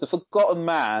forgotten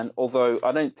man, although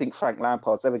I don't think Frank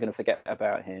Lampard's ever going to forget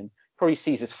about him. Probably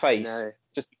sees his face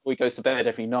just before he goes to bed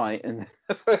every night, and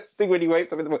the first thing when he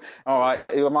wakes up in the morning, all right,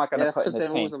 who am I going to put in the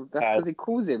team? That's because he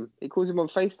calls him. He calls him on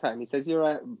FaceTime. He says, "You're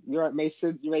right,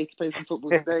 Mason. You ready to play some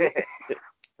football today?"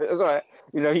 All right.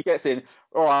 He gets in.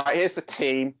 All right, here's the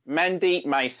team. Mendy,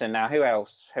 Mason. Now, who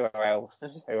else?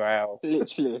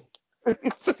 Literally.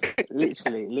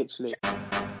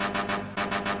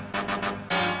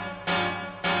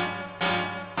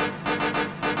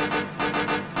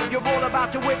 You're all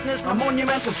about to witness a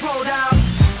monumental throwdown.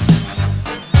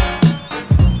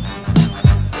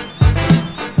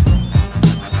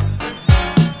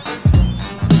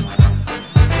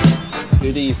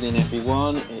 Good evening,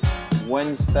 everyone. It's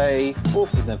Wednesday,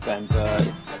 4th of November.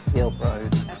 It's FPL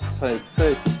Bros, episode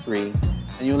 33,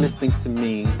 and you're listening to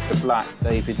me, the Black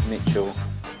David Mitchell.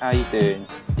 How you doing,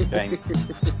 James?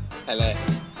 Hello.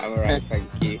 I'm alright, thank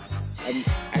you.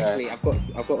 Actually, I've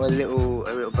got a little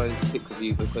bone to pick with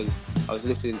you because I was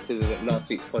listening to last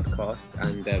week's podcast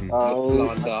and your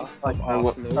slander of Arsenal.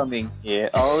 What's coming here?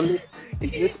 Oh,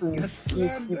 listen, your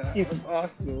slander of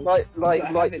Arsenal.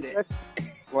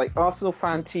 Like Arsenal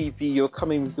Fan TV, you're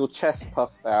coming with your chest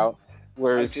puffed out,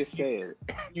 whereas I'm just saying,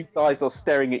 you guys are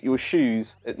staring at your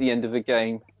shoes at the end of a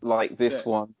game like this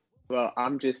one. Well,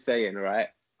 I'm just saying, right?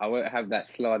 I won't have that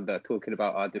slander talking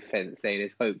about our defence, saying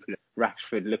it's hopeless.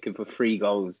 Rashford looking for 3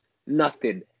 goals.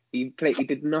 Nothing. He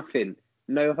did nothing.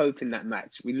 No hope in that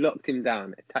match. We locked him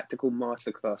down. A tactical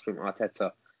masterclass from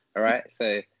Arteta. All right?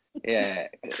 So, yeah,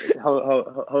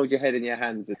 hold your head in your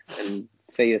hands and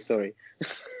say you're sorry.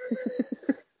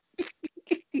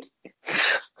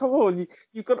 Come on,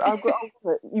 you've got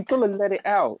to let it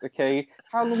out, okay?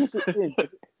 How long has it been?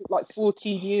 Is it like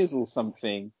 14 years or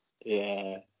something?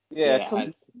 Yeah.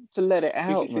 To let it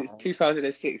out, since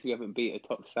 2006, we haven't beat a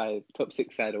top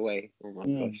 6 side away. Oh my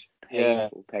gosh,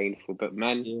 painful. But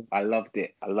man, I loved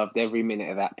it. I loved every minute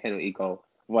of that penalty goal.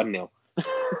 1-0.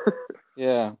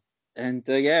 Yeah, and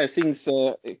things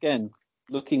again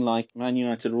looking like Man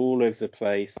United are all over the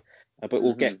place, but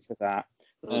we'll get to that.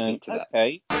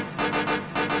 Okay.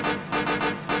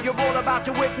 You're all about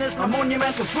to witness a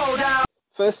monumental throwdown.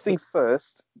 First things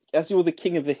first, as you're the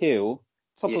king of the hill,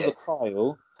 top of the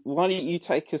pile, why don't you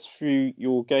take us through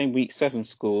your game week 7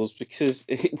 scores, because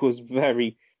it was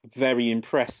very, very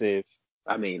impressive.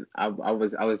 I mean, I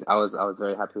was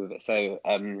very happy with it. So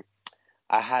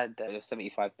I had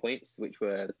 75 points, which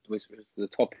was the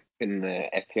top in the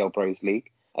FPL Bros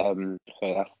League. So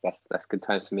that's good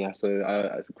times for me. I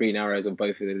saw green arrows on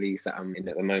both of the leagues that I'm in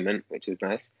at the moment, which is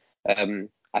nice.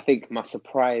 I think my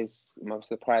surprise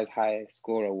high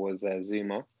scorer was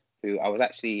Zuma, who I was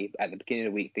actually at the beginning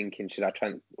of the week thinking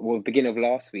beginning of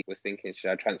last week was thinking should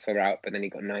I transfer out, but then he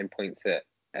got 9 points at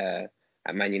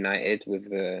Man United with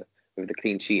the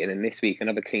clean sheet, and then this week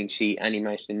another clean sheet, and he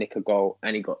managed to nick a goal,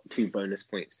 and he got 2 bonus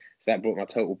points, so that brought my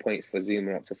total points for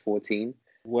Zuma up to 14.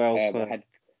 Well played.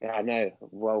 I know,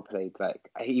 well played. Like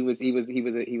he was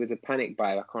a panic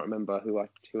buy. I can't remember who I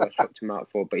swapped him out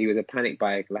for, but he was a panic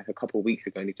buy like a couple of weeks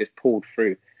ago, and he just pulled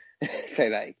through. So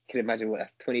that you can imagine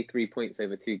that's 23 points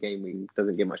over 2 game weeks.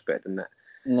 Doesn't get much better than that.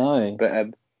 No. But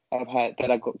I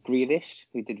got Grealish,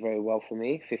 who did very well for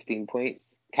me, 15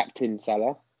 points. Captain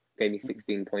Salah gave me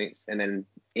 16 points, and then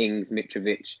Ings,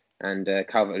 Mitrovic, and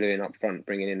Calvert-Lewin up front,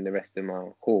 bringing in the rest of my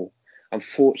haul.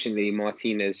 Unfortunately,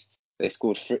 Martinez. They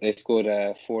scored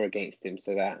 4 against him,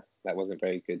 so that wasn't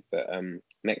very good. But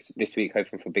this week,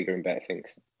 hoping for bigger and better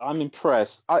things. I'm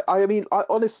impressed. I mean,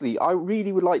 honestly, I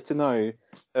really would like to know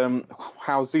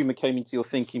how Zuma came into your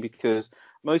thinking, because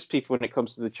most people, when it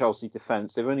comes to the Chelsea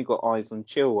defence, they've only got eyes on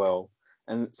Chilwell,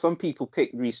 and some people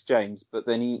pick Reece James, but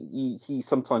then he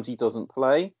sometimes he doesn't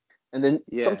play, and then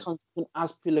sometimes even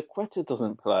Azpilicueta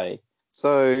doesn't play.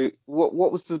 So what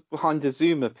was behind the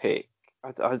Zuma pick?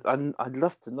 I'd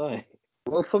love to know.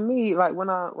 Well, for me, like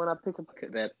when I pick up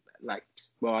at their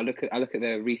I look at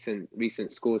their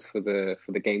recent scores for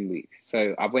the game week.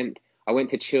 So I went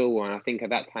to Chilwell, and I think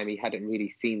at that time he hadn't really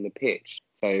seen the pitch,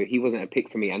 so he wasn't a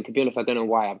pick for me. And to be honest, I don't know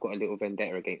why I've got a little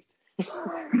vendetta against.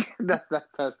 That's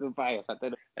personal bias. I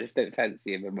don't know. I just don't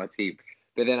fancy him in my team.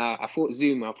 But then I thought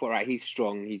Zuma. I thought, right, he's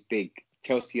strong, he's big.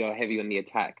 Chelsea are heavy on the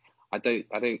attack. I don't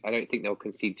think they'll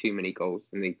concede too many goals,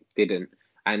 and they didn't.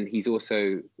 And he's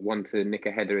also one to nick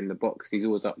a header in the box. He's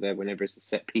always up there whenever it's a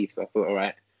set piece. So I thought, all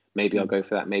right, maybe I'll go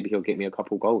for that. Maybe he'll get me a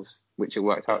couple goals, which it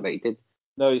worked out that he did.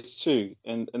 No, it's true.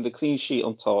 And the clean sheet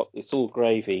on top, it's all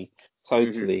gravy.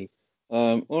 Totally.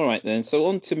 Mm-hmm. All right, then. So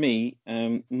on to me.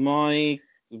 My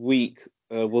week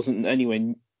wasn't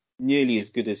anywhere nearly as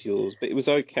good as yours, but it was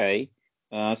okay.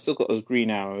 I still got those green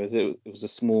arrows. It was a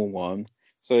small one.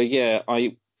 So yeah,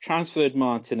 I transferred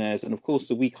Martinez, and of course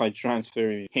the week I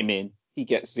transfer him in, he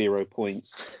gets 0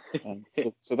 points.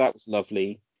 So that was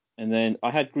lovely. And then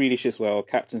I had Grealish as well,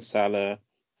 Captain Salah.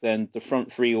 Then the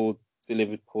front three all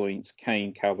delivered points: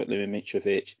 Kane, Calvert-Lewin,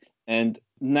 Mitrovic. And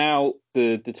now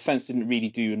the defense didn't really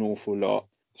do an awful lot.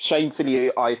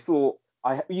 Shamefully, I thought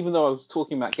even though I was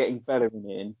talking about getting Bellerin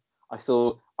in, I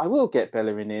thought I will get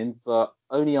Bellerin in, but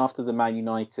only after the Man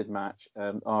United match.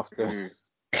 After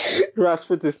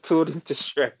Rashford has torn him to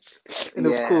shreds, and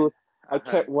of course I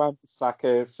kept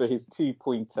Wan-Bissaka for his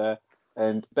 2-pointer,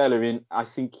 and Bellerin, I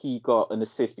think he got an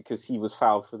assist because he was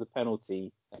fouled for the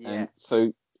penalty. Yeah. And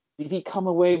so did he come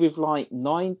away with like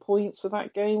 9 points for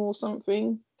that game or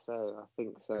something? So I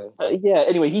think so. Yeah,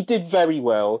 anyway, he did very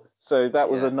well. So that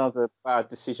was another bad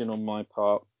decision on my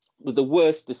part. But the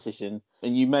worst decision,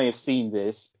 and you may have seen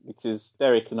this because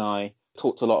Derek and I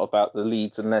talked a lot about the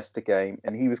Leeds and Leicester game,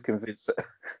 and he was convinced that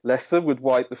Leicester would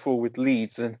wipe the floor with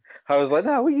Leeds. And I was like,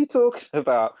 no, what are you talking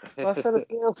about? And I said,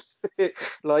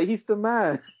 like, he's the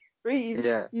man.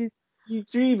 You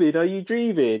dreaming? Are you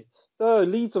dreaming? No,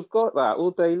 Leeds have got that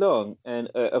all day long. And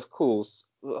of course,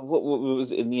 what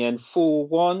was it in the end?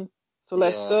 4-1 to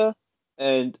Leicester.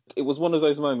 And it was one of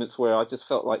those moments where I just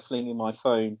felt like flinging my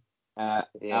phone out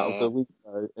of the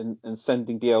window and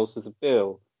sending Bielsa the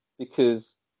bill,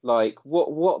 because like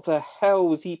what the hell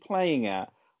was he playing at?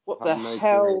 What the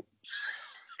hell?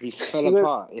 He fell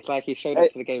apart. It's like he showed up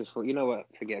to the game and thought, you know what,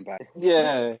 forget about it.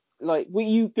 Yeah, like, were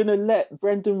you gonna let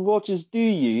Brendan Rodgers do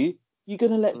you? You're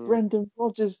gonna let Brendan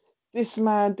Rodgers, this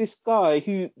man, this guy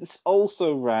who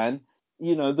also ran,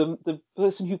 the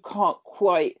person who can't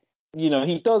quite,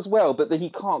 he does well, but then he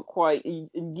can't quite.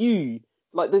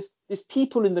 Like, there's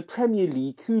people in the Premier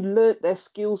League who learnt their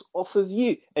skills off of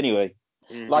you. Anyway,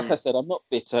 like I said, I'm not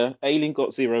bitter. Ayling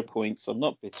got 0 points. I'm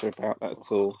not bitter about that at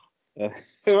all.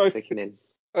 Sickening.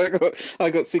 I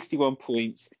got 61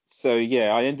 points. So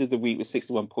yeah, I ended the week with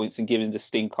 61 points and giving the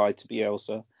stink eye to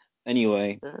Bielsa.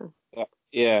 Anyway,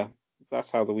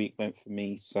 that's how the week went for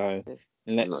me. So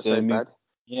let's not so bad.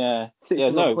 Yeah,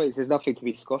 61 points is nothing to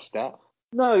be scoffed at.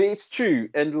 No, it's true.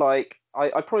 And like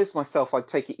I promised myself I'd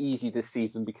take it easy this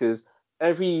season, because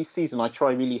every season I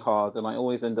try really hard and I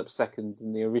always end up second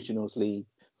in the Originals League.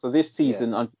 So this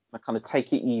season I kind of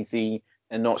take it easy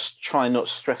and try not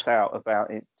stress out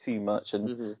about it too much.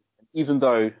 And even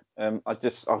though I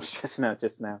was stressing out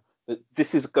just now, but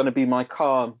this is going to be my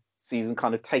calm season.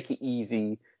 Kind of take it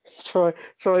easy, try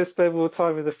to spend more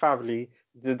time with the family.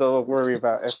 Do not worry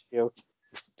about FPL.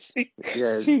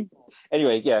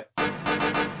 Anyway, yeah.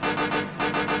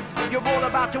 You're all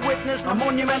about to witness a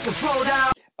monumental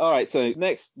throwdown. All right, so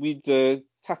next we'd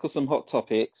tackle some hot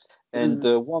topics, and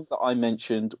the one that I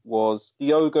mentioned was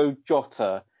Diogo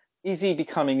Jota. Is he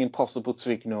becoming impossible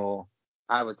to ignore?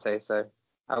 I would say so.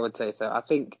 I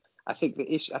think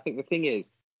the thing is,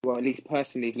 well, at least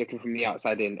personally, looking from the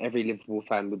outside in, every Liverpool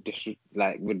fan would say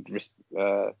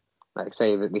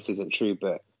that this isn't true.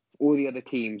 But all the other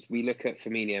teams, we look at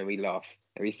Firmino and we laugh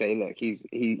and we say, look, he's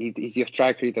your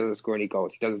striker. He doesn't score any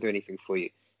goals. He doesn't do anything for you.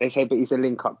 They say, but he's a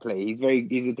link-up play. He's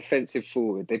a defensive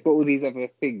forward. They've got all these other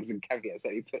things and caveats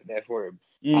that we put there for him.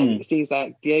 And it seems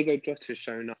like Diogo Jota's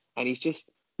shown up, and he's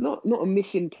just not a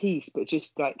missing piece, but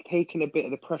just like taking a bit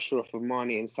of the pressure off of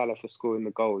Mane and Salah for scoring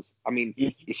the goals. I mean,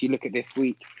 if you look at this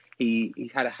week,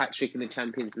 he had a hat-trick in the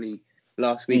Champions League.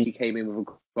 Last week he came in with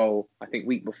a goal. I think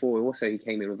week before also he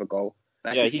came in with a goal.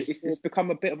 Like, it's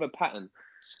become a bit of a pattern.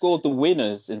 Scored the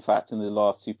winners, in fact, in the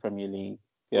last two Premier League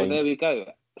games. Well, there we go.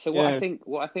 So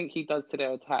what I think he does to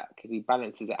their attack is he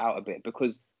balances it out a bit,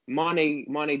 because Mane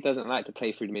doesn't like to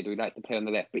play through the middle. He likes to play on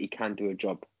the left, but he can do a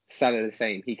job. Salah the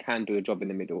same. He can do a job in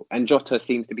the middle. And Jota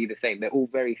seems to be the same. They're all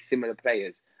very similar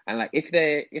players. And like if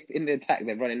in the attack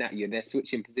they're running at you and they're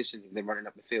switching positions and they're running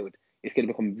up the field, it's going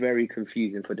to become very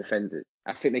confusing for defenders.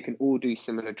 I think they can all do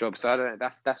similar jobs. So I don't know.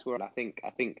 That's where I think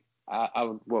I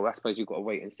suppose you've got to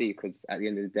wait and see, because at the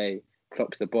end of the day,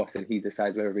 Klopp's the boss and he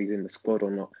decides whether he's in the squad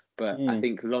or not. But I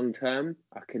think long term,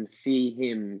 I can see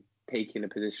him taking a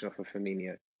position off of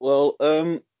Firmino. Well,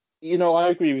 I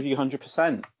agree with you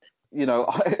 100%.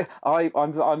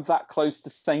 I'm that close to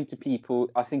saying to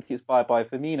people, I think it's bye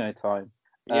Firmino time.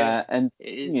 And the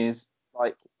thing is,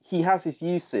 like, he has his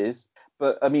uses,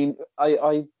 but I mean,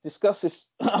 I discussed this.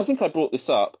 I think I brought this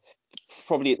up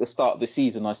probably at the start of the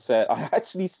season. I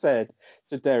actually said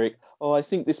to Derek, I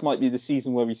think this might be the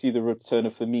season where we see the return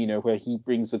of Firmino, where he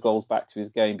brings the goals back to his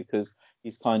game, because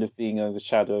he's kind of being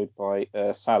overshadowed by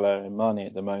Salah and Mane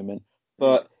at the moment.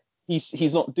 But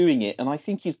he's not doing it, and I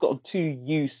think he's gotten too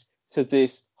used to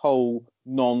this whole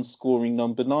non-scoring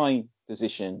number 9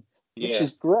 position, which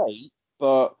is great.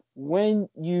 But when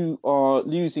you are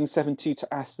losing 7-2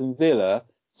 to Aston Villa,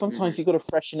 sometimes you've got to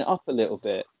freshen it up a little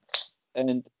bit.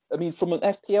 And I mean, from an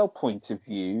FPL point of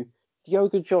view,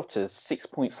 Diogo Jota's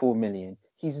 6.4 million.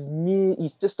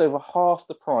 He's just over half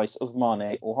the price of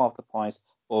Mane or half the price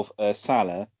of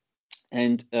Salah,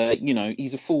 and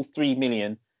he's a full 3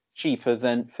 million cheaper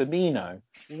than Firmino.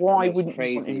 Why That's wouldn't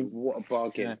you want crazy? him? What a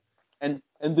bargain! Yeah.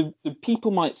 And the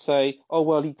people might say, oh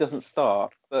well, he doesn't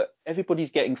start, but everybody's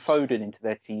getting Foden into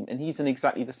their team, and he's in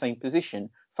exactly the same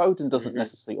position. Foden doesn't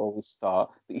necessarily always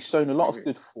start, but he's shown a lot of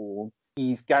good form.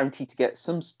 He's guaranteed to get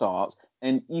some starts,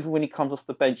 and even when he comes off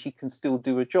the bench, he can still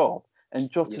do a job. And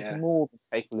Jota's more than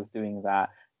capable of doing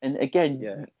that. And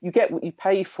again, you get what you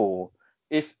pay for.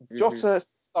 If Jota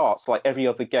starts like every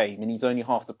other game, and he's only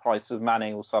half the price of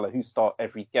Mane or Salah, who start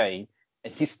every game,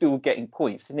 and he's still getting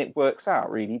points, and it works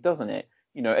out, really, doesn't it?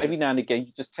 Every now and again,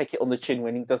 you just take it on the chin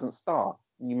when he doesn't start,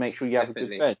 and you make sure you have a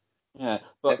good bench. Yeah,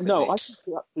 but no, I think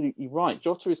you're absolutely right.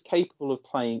 Jota is capable of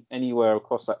playing anywhere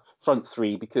across that front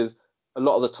three, because a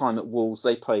lot of the time at Wolves,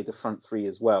 they play the front three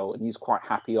as well, and he's quite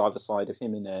happy either side of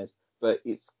Jimenez. But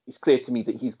it's clear to me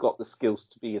that he's got the skills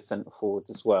to be a centre forward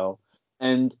as well.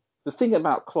 And the thing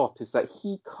about Klopp is that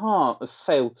he can't have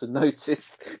failed to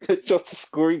notice that Jota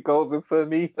scoring goals and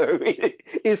Firmino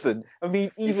isn't. I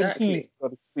mean, even he's got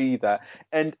to see that.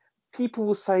 And people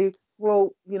will say,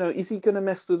 well, is he going to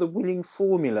mess with the winning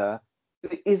formula?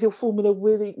 Is your formula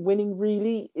winning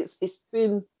really? It's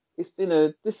been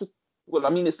well,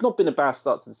 I mean, it's not been a bad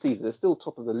start to the season. They're still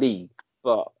top of the league,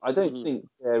 but I don't think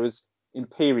they're as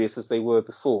imperious as they were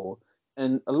before.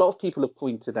 And a lot of people have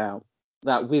pointed out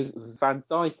that with Van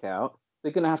Dijk out,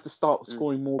 they're going to have to start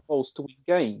scoring more goals to win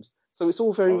games. So it's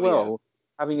all very well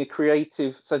having a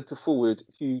creative centre forward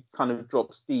who kind of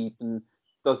drops deep and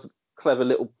does clever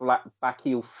little back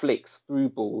heel flicks through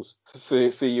balls for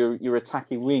your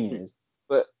attacking wingers.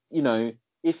 But,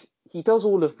 if he does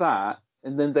all of that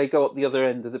and then they go up the other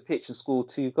end of the pitch and score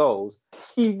 2 goals,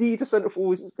 you need a centre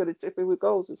forward who's going to chip in with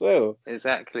goals as well.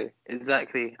 Exactly. And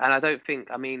I don't think,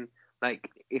 I mean,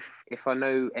 like, if I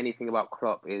know anything about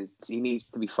Klopp, is he needs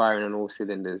to be firing on all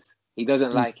cylinders. He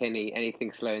doesn't like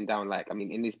anything slowing down. Like, I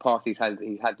mean, in his past, he's had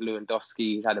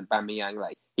Lewandowski, he's had Aubameyang.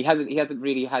 Like, he hasn't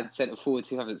really had centre forwards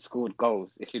who haven't scored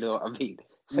goals, if you know what I mean.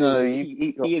 So No,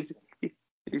 he's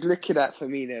looking at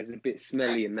Firmino as a bit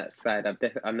smelly in that side.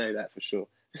 I know that for sure.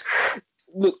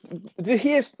 Look,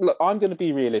 I'm going to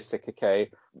be realistic,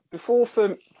 okay? Before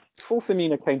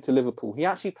Firmino came to Liverpool, he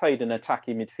actually played in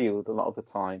attacking midfield a lot of the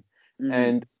time.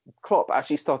 And Klopp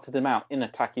actually started him out in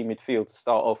attacking midfield to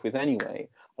start off with anyway.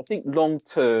 I think long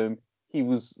term, he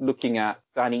was looking at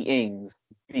Danny Ings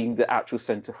being the actual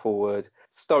centre forward.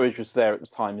 Sturridge was there at the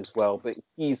time as well, but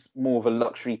he's more of a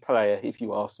luxury player, if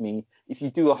you ask me. If you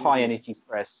do a high energy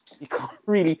press, you can't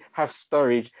really have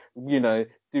Sturridge,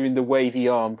 doing the wavy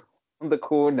arm on the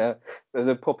corner and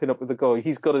then popping up with the goal.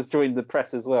 He's got to join the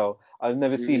press as well. I've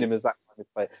never seen him as that kind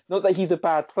of player. Not that he's a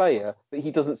bad player, but he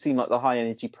doesn't seem like the high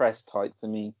energy press type to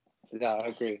me. Yeah, I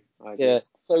agree. Yeah.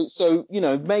 So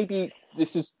maybe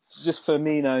this is just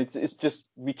Firmino. It's just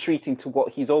retreating to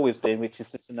what he's always been, which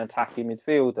is just an attacking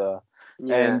midfielder.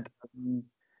 Yeah. And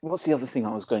what's the other thing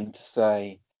I was going to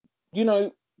say?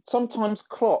 Sometimes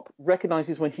Klopp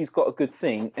recognises when he's got a good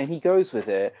thing and he goes with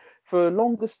it. For the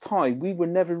longest time, we were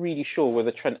never really sure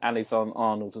whether Trent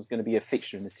Alexander-Arnold was going to be a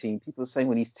fixture in the team. People are saying,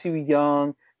 well, he's too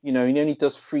young. He only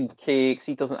does free kicks.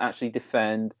 He doesn't actually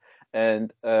defend.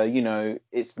 And,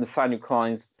 it's Nathaniel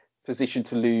Klein's position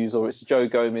to lose, or it's Joe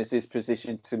Gomez's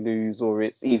position to lose, or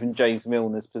it's even James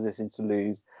Milner's position to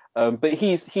lose. But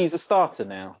he's a starter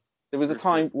now. There was a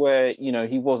time where,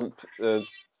 he wasn't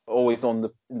always in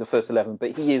the first 11,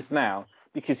 but he is now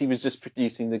because he was just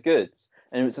producing the goods.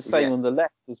 And it was the same on the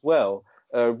left as well.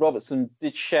 Robertson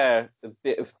did share a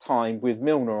bit of time with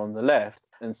Milner on the left,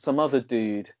 and some other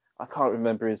dude, I can't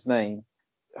remember his name.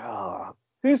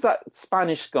 Who's that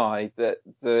Spanish guy that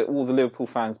all the Liverpool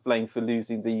fans blame for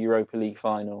losing the Europa League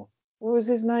final? What was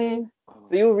his name?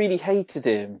 They all really hated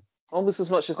him, almost as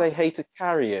much as they hated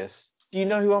Karius. Do you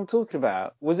know who I'm talking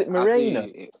about? Was it Moreno?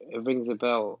 It rings a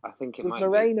bell. I think it might be.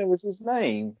 Moreno was his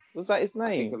name. Was that his name?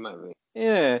 I think it might be.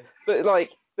 Yeah, but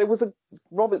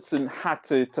Robertson had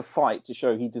to fight to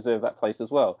show he deserved that place as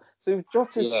well. So if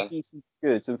Jota's producing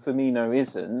goods and Firmino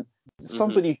isn't,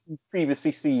 somebody who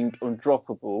previously seemed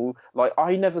undroppable, like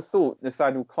I never thought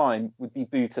Nathaniel Klein would be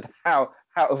booted out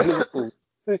of Liverpool.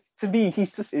 To me,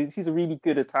 he's a really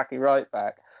good attacking right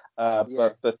back.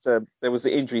 But there was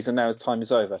the injuries and now his time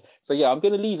is over. So yeah, I'm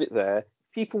going to leave it there.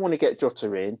 People want to get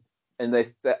Jota in, and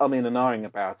they're umming and ahhing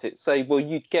about it, say, well,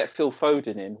 you'd get Phil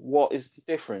Foden in. What is the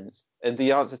difference? And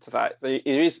the answer to that, there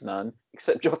is none,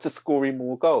 except Jota scoring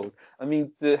more goals. I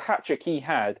mean, the hat-trick he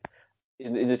had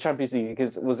in the Champions League,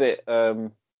 because was it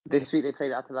This week they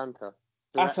played Atalanta.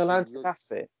 So Atalanta?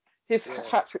 That's it. His yeah,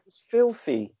 hat-trick was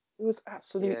filthy. It was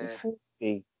absolutely yeah.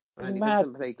 filthy. And he Mad.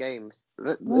 doesn't play games.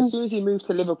 As soon as he moved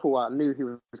to Liverpool, I knew he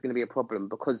was going to be a problem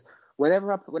because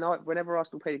whenever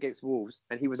Arsenal played against Wolves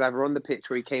and he was either on the pitch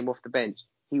or he came off the bench,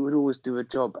 he would always do a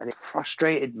job, and it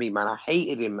frustrated me, man. I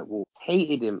hated him at Wolves.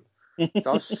 Hated him. So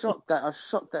I was shocked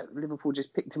that Liverpool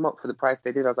just picked him up for the price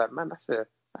they did. I was like, man,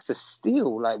 that's a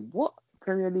steal. Like, what?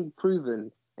 Premier League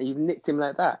proven, and you've nicked him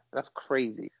like that? That's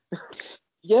crazy.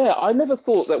 Yeah, I never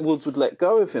thought that Wolves would let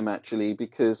go of him, actually,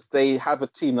 because they have a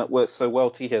team that works so well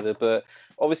together. But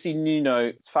obviously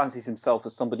Nuno fancies himself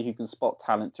as somebody who can spot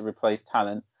talent to replace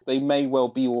talent. They may well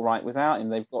be all right without him.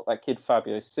 They've got that kid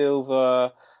Fabio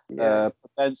Silva. Yeah.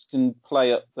 Benz can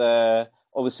play up there.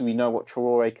 Obviously, we know what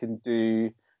Traore can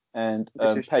do. And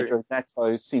This is true. Pedro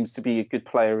Neto seems to be a good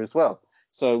player as well.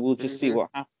 So we'll just see Mhm. what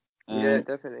happens. Yeah,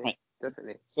 definitely. Right.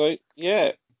 Definitely. So,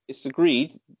 yeah, it's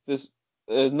agreed. There's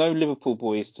no Liverpool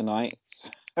boys tonight.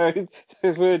 So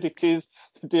the verdict is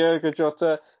Diogo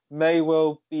Jota may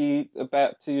well be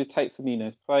about to take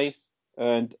Firmino's place.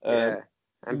 And Yeah.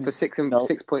 And for he's, you know,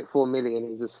 6.4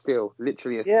 million is a steal,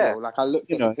 literally a yeah, steal. Like I looked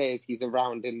you at the know, players he's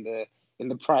around in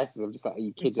the prices. I'm just like, are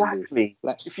you kidding me? exactly.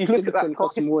 Like If you look at that Simpson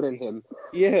costs price, more than him.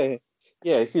 yeah,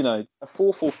 yeah, it's, you know, a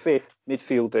fourth or fifth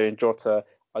midfielder in Jota,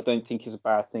 I don't think is a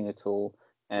bad thing at all.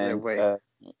 No And way.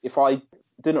 if I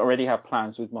didn't already have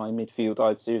plans with my midfield,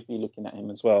 I'd seriously be looking at him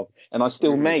as well. And I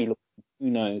still Mhm. may look, who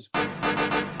knows?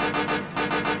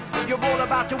 You're all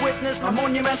about to witness a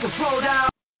monumental throwdown.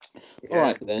 All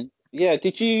right then. Yeah,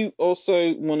 did you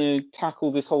also want to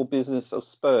tackle this whole business of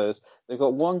Spurs? They've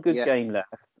got one good Yeah. game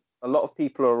left. A lot of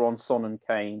people are on Son and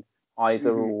Kane,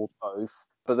 either Mhm. or both.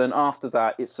 But then after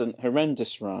that, it's an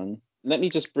horrendous run. Let me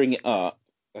just bring it up,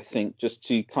 I think, just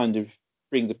to kind of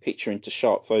bring the picture into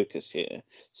sharp focus here.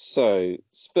 So,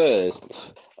 Spurs,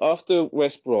 after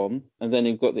West Brom, and then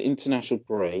they've got the international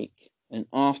break. And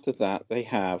after that, they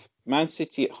have Man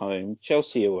City at home,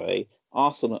 Chelsea away,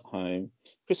 Arsenal at home,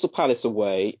 Crystal Palace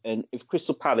away, and if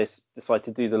Crystal Palace decide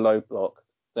to do the low block,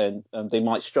 then they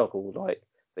might struggle like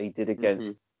they did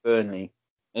against Burnley.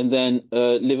 And then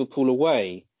Liverpool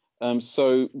away.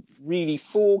 So really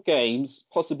 4 games,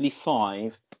 possibly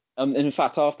 5. And in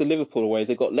fact, after Liverpool away,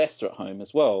 they've got Leicester at home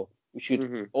as well, which could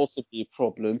Mhm. also be a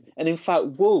problem. And in fact,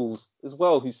 Wolves as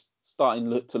well, who's starting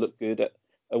to look good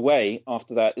away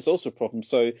after that, is also a problem.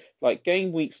 So like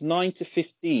game weeks 9 to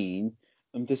 15,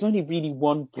 there's only really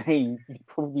one game you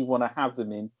probably want to have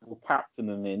them in or captain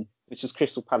them in, which is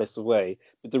Crystal Palace away.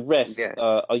 But the rest Yeah.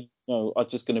 are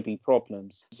just going to be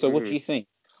problems. So what do Mhm. you think?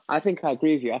 I think I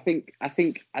agree with you.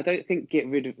 I don't think get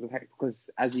rid of because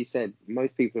as you said,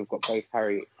 most people have got both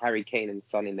Harry Kane and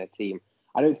Son in their team.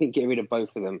 I don't think get rid of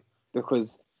both of them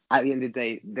because at the end of the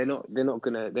day, they're not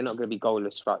gonna be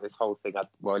goalless throughout this whole thing.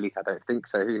 Well, at least I don't think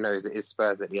so. Who knows? It is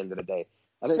Spurs at the end of the day.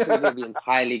 I don't think they're gonna be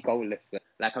entirely goalless.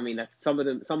 Like I mean,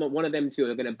 one of them two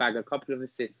are gonna bag a couple of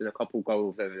assists and a couple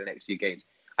goals over the next few games.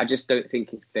 I just don't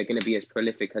think they're gonna be as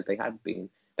prolific as they have been.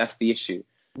 That's the issue.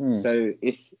 Hmm. So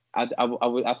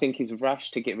I think it's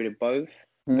rash to get rid of both,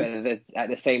 Hmm. but at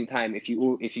the same time, if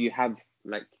you have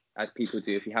like as people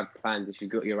do, if you have plans, if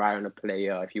you've got your eye on a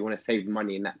player, if you want to save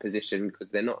money in that position because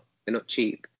they're not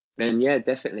cheap, then yeah,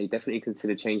 definitely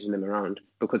consider changing them around.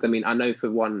 Because I mean, I know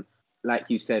for one, like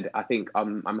you said, I think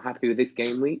I'm happy with this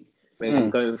game week, but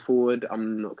going forward,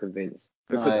 I'm not convinced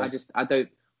because No. I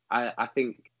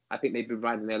think they've been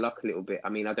riding their luck a little bit. I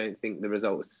mean, I don't think the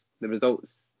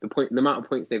amount of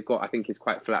points they've got, I think is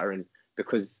quite flattering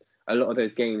because a lot of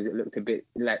those games it looked a bit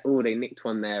like, oh, they nicked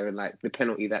one there, and like the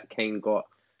penalty that Kane got,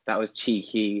 that was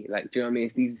cheeky. Like, do you know what I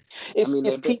mean? It's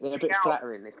They're a bit petering out.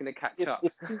 flattering. It's going to catch up.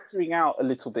 It's petering out a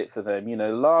little bit for them. You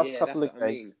know, last Yeah, couple that's of what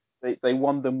I mean. games they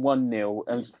won them 1-0,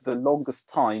 and for the longest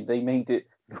time they made it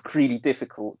look really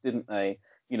difficult, didn't they?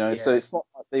 You know, so Yeah, it's not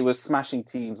like they were smashing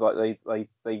teams like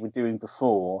they were doing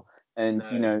before. And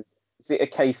you no. know, is it a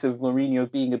case of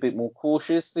Mourinho being a bit more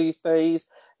cautious these days?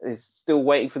 Is still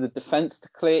waiting for the defense to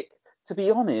click? To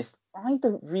be honest, I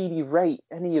don't really rate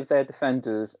any of their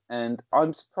defenders, and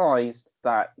I'm surprised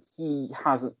that he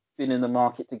hasn't been in the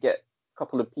market to get a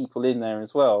couple of people in there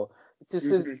as well.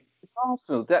 Because hmm it's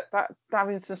Arsenal, that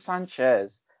Davinson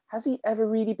Sanchez, has he ever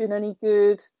really been any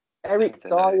good? I Eric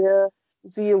don't know. Dyer,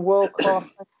 is he a world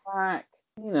class back?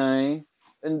 You know,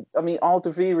 and I mean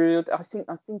Alderweireld, I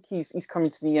think he's coming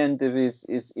to the end of his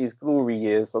glory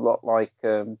years, a lot like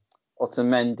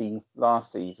Otamendi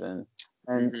last season,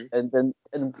 and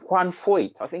Juan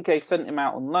Foyt. I think they sent him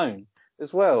out on loan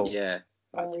as well. Yeah,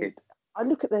 that's good. I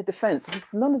look at their defence, and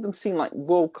none of them seem like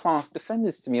world-class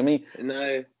defenders to me. I mean,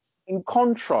 No. In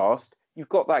contrast, you've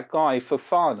got that guy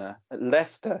Fofana at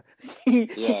Leicester. he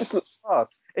just looks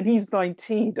fast, and he's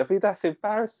 19. I mean, that's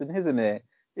embarrassing, isn't it?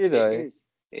 It is.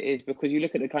 It is, because you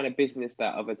look at the kind of business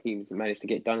that other teams managed to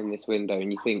get done in this window,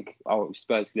 and you think, oh,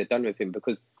 Spurs could have done with him,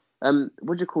 because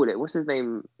what do you call it? What's his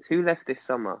name? Who left this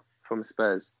summer from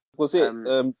Spurs? Was it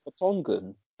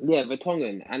Vertonghen? Yeah,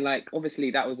 Vertonghen, and like obviously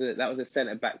that was a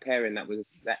centre back pairing that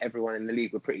everyone in the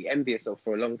league were pretty envious of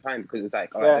for a long time, because it's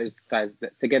like, all right, those guys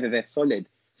together, they're solid.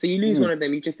 So you lose one of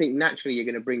them, you just think naturally you're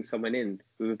going to bring someone in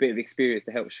with a bit of experience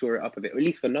to help shore it up a bit, or at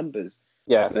least for numbers.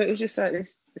 Yeah. But it was just like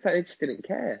it's like they just didn't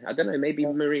care. I don't know. Maybe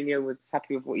Mourinho was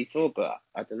happy with what he saw, but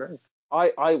I don't know.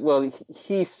 Well,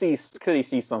 he clearly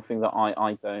sees something that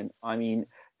I don't. I mean,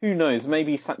 who knows?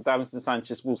 Maybe Davinson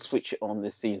Sanchez will switch it on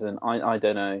this season. I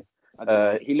don't know.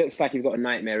 He looks like he's got a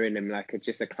nightmare in him, like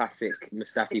just a classic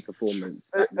Mustafi performance.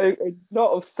 A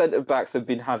lot of centre-backs have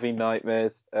been having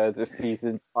nightmares this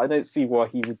season. I don't see why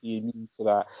he would be immune to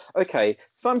that. Okay,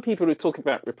 some people are talking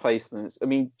about replacements. I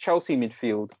mean, Chelsea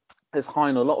midfield is high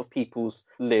on a lot of people's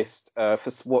list for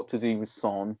what to do with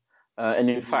Son. And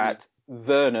in fact,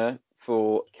 Werner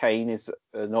for Kane is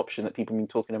an option that people have been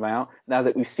talking about. Now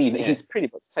that we've seen that he's pretty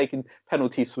much taken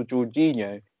penalties for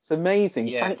Jorginho. It's amazing.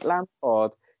 Yeah. Frank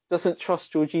Lampard doesn't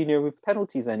trust Jorginho with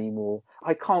penalties anymore.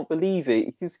 I can't believe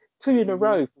it. He's 2 in a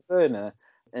row for Werner.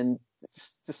 And it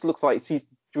just looks like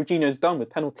Jorginho's done with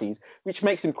penalties, which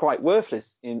makes him quite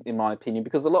worthless, in my opinion,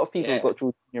 because a lot of people have got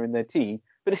Jorginho in their team,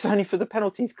 but it's only for the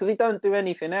penalties because he don't do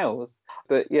anything else.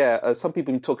 But some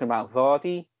people have been talking about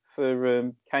Vardy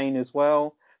for Kane as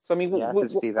well. So, I mean, what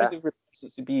kind of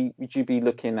replacements would you be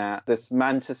looking at? There's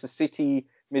Manchester City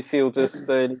midfielders,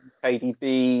 Sterling,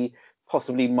 KDB,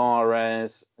 possibly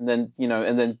Mahrez, and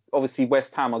then obviously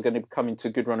West Ham are going to come into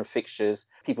a good run of fixtures.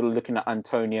 People are looking at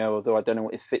Antonio, although I don't know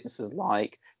what his fitness is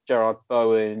like. Gerard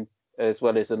Bowen as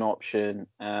well as an option.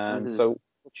 So,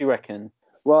 what do you reckon?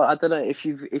 Well, I don't know if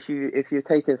you're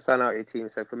taking Son out of your team.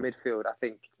 So for midfield, I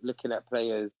think looking at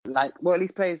players at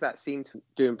least players that seem to be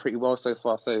doing pretty well so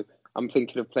far. So I'm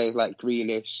thinking of players like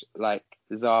Grealish, like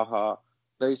Zaha,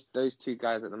 those two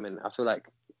guys at the minute. I feel like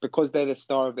because they're the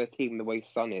star of their team, the way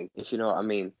Son is, if you know what I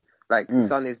mean. Like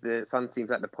Son seems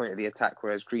like the point of the attack,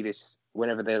 whereas Grealish,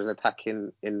 whenever there's an attack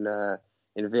in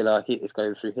Villa, it's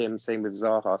going through him. Same with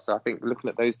Zaha. So I think looking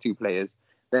at those two players,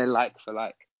 they're like for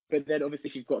like. But then obviously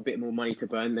if you've got a bit more money to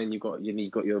burn, then you've got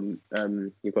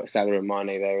Salah and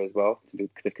Mane there as well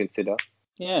to consider.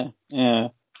 Yeah.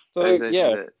 So those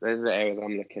are the areas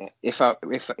I'm looking at if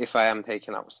I am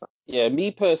taking out Son. Yeah,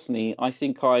 me personally, I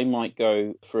think I might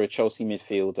go for a Chelsea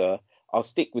midfielder. I'll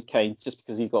stick with Kane just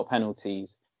because he's got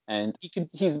penalties, and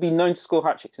he's been known to score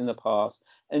hat-tricks in the past.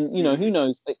 And who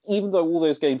knows? Even though all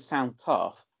those games sound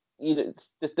tough, the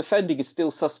defending is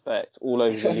still suspect all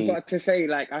over the league. I was about to say,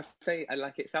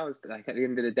 it sounds like at the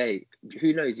end of the day,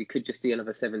 who knows? You could just see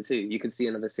another 7-2. You could see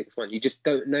another 6-1. You just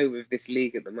don't know with this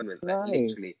league at the moment. No.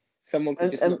 Literally, someone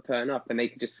could not turn up and they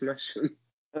could just smash them.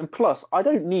 And plus, I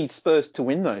don't need Spurs to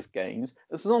win those games.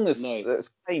 As long as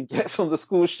Kane gets on the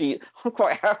score sheet, I'm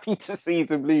quite happy to see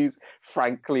them lose,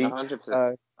 frankly.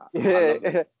 100%.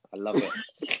 I love it.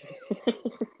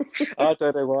 I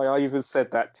don't know why I even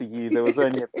said that to you. There was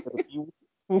only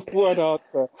one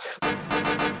answer.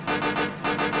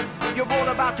 You're all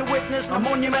about to witness a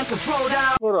monumental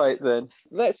throwdown. All right, then.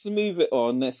 Let's move it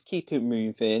on. Let's keep it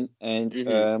moving. And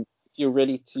if you're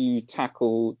ready to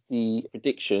tackle the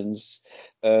predictions,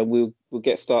 we'll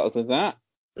get started with that.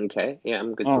 Okay. Yeah,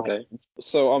 I'm good to go.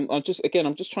 So I'm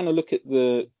just trying to look at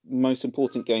the most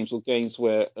important games or games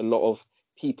where a lot of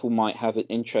people might have an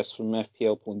interest from an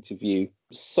FPL point of view.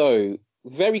 So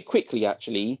very quickly,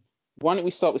 actually, why don't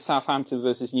we start with Southampton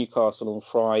versus Newcastle on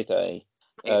Friday?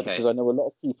 Because I know a lot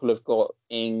of people have got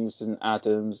Ings and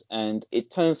Adams, and it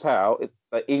turns out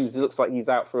that Ings looks like he's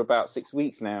out for about 6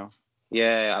 weeks now.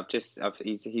 Yeah,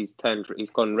 he's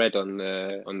gone red on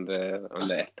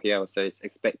the FPL, so it's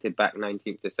expected back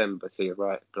 19th December. So you're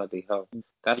right, bloody hell.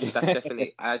 That's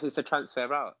definitely it's a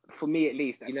transfer out for me at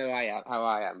least. You know how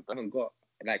I am, but I haven't got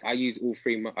I use all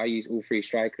three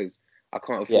strikers. I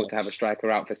can't afford to have a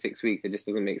striker out for 6 weeks. It just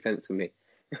doesn't make sense for me.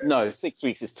 No, 6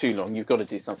 weeks is too long. You've got to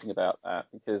do something about that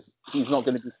because he's not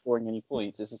going to be scoring any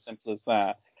points. It's as simple as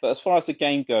that. But as far as the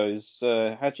game goes,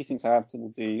 how do you think Southampton will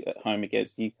do at home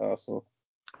against Newcastle?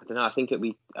 I don't know. I think it'd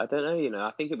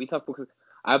be tough because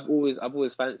I've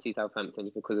always fancied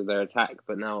Southampton because of their attack,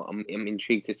 but now I'm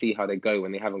intrigued to see how they go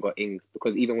when they haven't got Ings,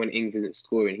 because even when Ings isn't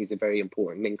scoring, he's a very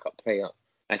important link-up player.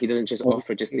 Like, he doesn't just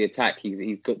offer just the attack;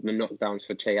 he's got the knockdowns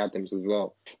for Che Adams as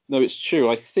well. No, it's true.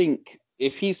 I think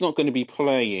if he's not going to be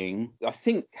playing, I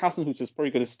think Hasenhüttl is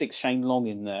probably going to stick Shane Long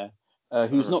in there,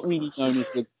 who's not really known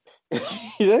as a.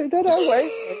 No,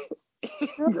 wait.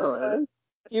 Go on.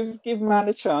 Give man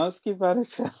a chance. Give man a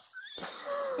chance.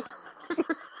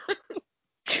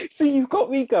 See, you've got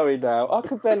me going now. I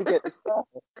can barely get this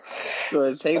started. Go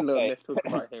on, Shane Long. Okay. Let's talk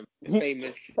about him. The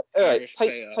famous All right, Irish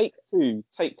player.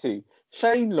 take two.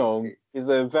 Shane Long is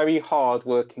a very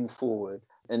hard-working forward,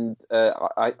 and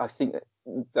I think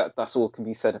that's all can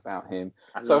be said about him.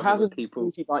 So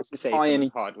Hasenhüttl, he likes his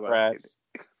high-energy press.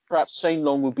 Perhaps Shane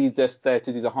Long will be just there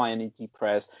to do the high-energy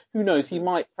press. Who knows? He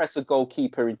might press a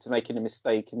goalkeeper into making a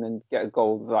mistake and then get a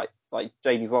goal like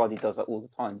Jamie Vardy does that all the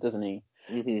time, doesn't he?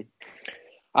 Mm-hmm.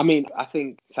 I mean, I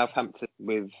think Southampton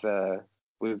with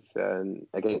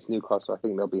against Newcastle, I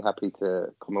think they'll be happy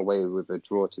to come away with a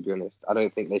draw, to be honest. I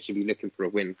don't think they should be looking for a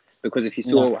win, because if you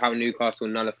saw how Newcastle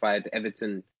nullified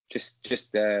Everton just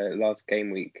last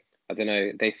game week, I don't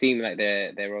know, they seem like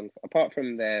they're on, apart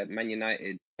from their Man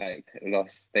United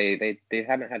loss, they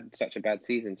haven't had such a bad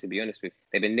season, to be honest with you.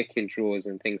 They've been nicking draws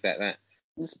and things like that.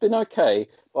 It's been okay,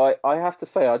 but I have to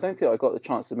say, I don't think I got the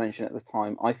chance to mention at the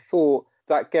time. I thought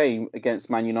that game against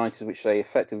Man United, which they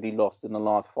effectively lost in the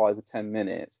last 5 or 10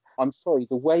 minutes, I'm sorry,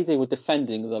 the way they were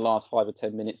defending in the last 5 or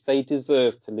 10 minutes, they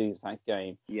deserved to lose that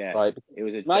game. Yeah, right? It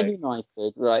was a Man joke.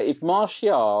 United, right? If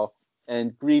Martial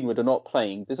and Greenwood are not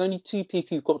playing, there's only two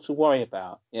people you've got to worry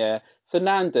about. Yeah,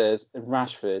 Fernandes and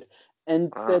Rashford,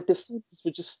 and their defenders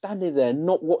were just standing there,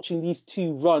 not watching these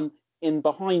two run in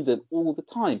behind them all the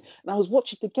time. And I was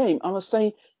watching the game. I was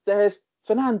saying, "There's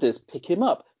Fernandes, pick him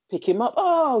up.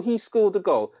 Oh, he scored a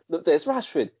goal. Look, there's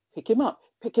Rashford, pick him up.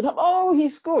 Oh, he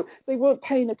scored." They weren't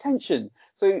paying attention.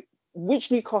 So which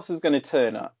Newcastle is going to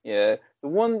turn up? Yeah, the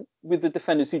one with the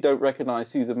defenders who don't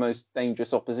recognise who the most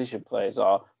dangerous opposition players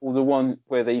are, or the one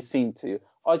where they seem to?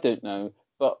 I don't know,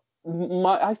 but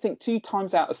I think 2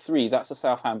 times out of 3 that's a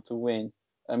Southampton win,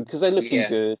 because they're looking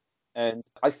good, and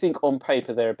I think on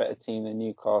paper they're a better team than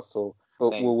Newcastle,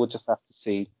 but we'll just have to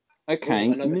see. Okay.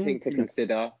 Ooh, another thing to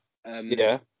consider.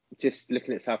 Yeah. Just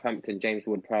looking at Southampton, James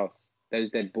Ward-Prowse, those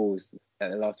dead balls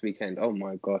at the last weekend. Oh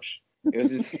my gosh, it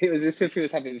was as if he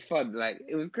was having fun. Like,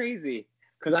 it was crazy.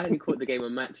 Because I only caught the game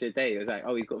on Match of the Day. It was like,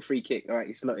 oh, he's got a free kick. All right,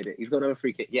 he slotted it. He's got another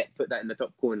free kick. Yeah, put that in the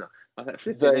top corner. I was like,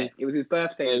 flipping it. It was his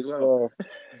birthday as well.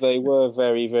 They were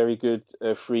very, very good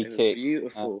free kicks.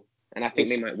 Beautiful. And I think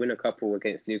they might win a couple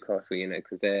against Newcastle,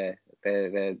 because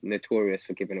they're notorious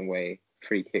for giving away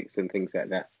free kicks and things like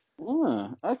that.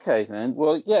 Okay then.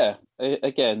 Well, yeah.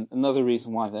 Again, another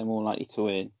reason why they're more likely to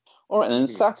win. All right then.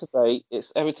 Saturday,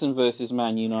 it's Everton versus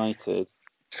Man United.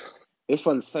 This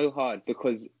one's so hard,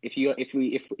 because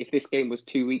if this game was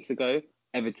 2 weeks ago,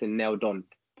 Everton nailed on.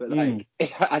 But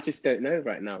I just don't know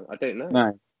right now. I don't know.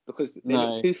 No. Because they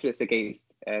look toothless against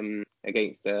who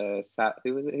was it?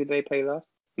 Who did they play last?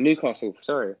 Newcastle.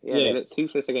 Sorry. Yeah, they look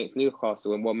toothless against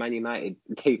Newcastle, and Man United,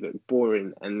 they look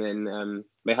boring, and then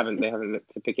they haven't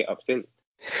looked to pick it up since.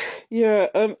 Yeah.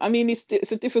 I mean,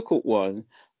 it's a difficult one.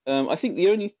 I think the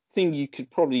only thing you could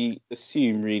probably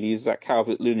assume really is that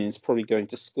Calvert-Lewin is probably going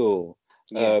to score.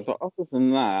 But other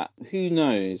than that, who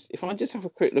knows? If I just have a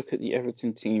quick look at the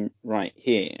Everton team right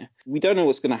here, we don't know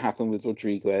what's going to happen with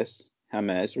James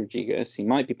Rodriguez. He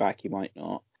might be back, he might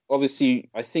not. Obviously,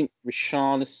 I think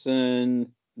Richarlison,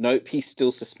 nope, he's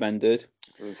still suspended.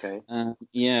 Okay.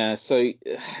 So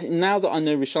now that I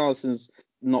know Richarlison's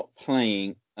not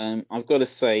playing, I've got to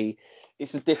say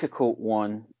it's a difficult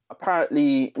one.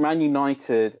 Apparently, Man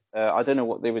United, I don't know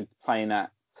what they were playing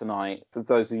at tonight. For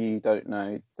those of you who don't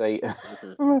know, they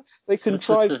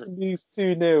contrived to lose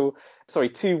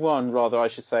 2-1 rather, I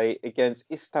should say, against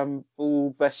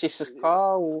Istanbul Besiktas.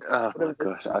 Oh my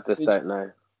gosh, I just don't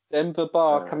know. Demba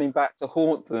Ba coming back to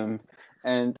haunt them.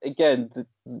 And again,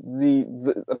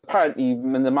 the apparently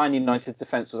when the Man United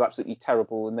defense was absolutely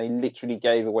terrible, and they literally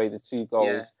gave away the 2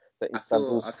 goals. I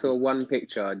saw one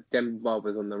picture. Demba Ba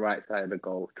was on the right side of the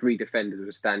goal. 3 defenders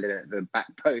were standing at the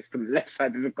back post on the left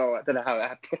side of the goal. I don't know how it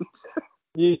happened.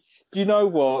 Do you know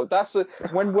what?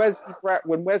 When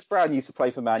Wes Brown used to play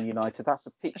for Man United, that's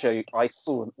a picture I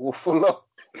saw an awful lot.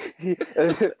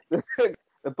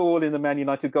 The ball in the Man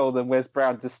United goal, then Wes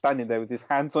Brown just standing there with his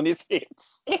hands on his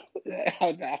hips.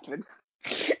 How'd that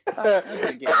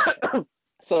happen?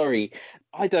 Sorry,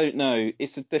 I don't know.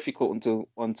 It's a difficult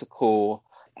one to call.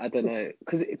 I don't know,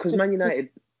 because Man United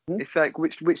It's like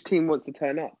which team wants to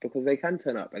turn up, because they can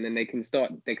turn up and then they can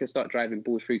start driving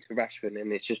balls through to Rashford,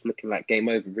 and it's just looking like game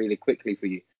over really quickly for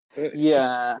you.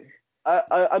 Yeah.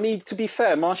 I mean, to be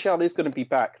fair, Martial is going to be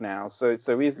back now, so it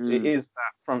is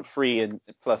that front three and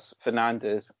plus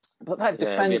Fernandes. But that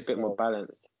defense, be a bit more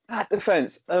balanced. That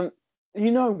defense,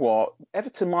 you know what?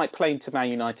 Everton might play into Man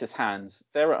United's hands.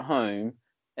 They're at home,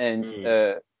 and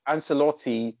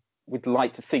Ancelotti would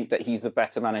like to think that he's a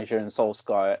better manager than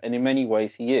Solskjaer, and in many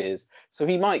ways he is. So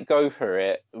he might go for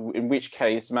it, in which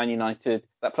case Man United,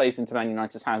 that plays into Man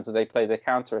United's hands, and they play their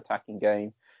counter-attacking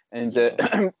game. And,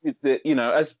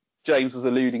 as James was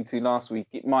alluding to last week,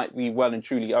 it might be well and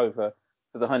truly over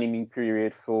for the honeymoon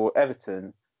period for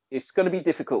Everton. It's going to be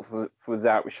difficult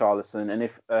without Richarlison, and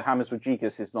if James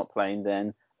Rodriguez is not playing,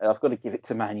 then I've got to give it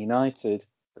to Man United.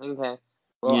 Okay.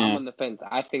 Well, I'm on the fence.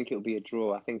 I think it'll be a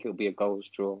draw. I think it'll be a goals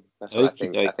draw. That's what I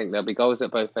think. I think there'll be goals at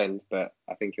both ends, but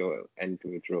I think it'll end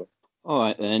with a draw. All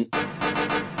right, then.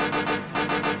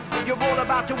 You're all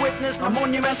about to witness a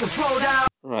monumental throwdown.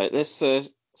 Right, let's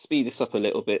speed this up a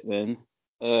little bit then.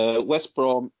 West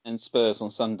Brom and Spurs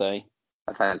on Sunday.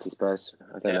 I fancy Spurs.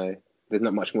 I don't know. There's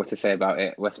not much more to say about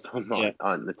it. West Brom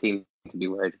aren't the team to be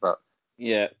worried about.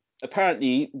 Yeah.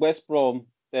 Apparently, West Brom,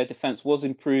 their defence was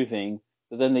improving,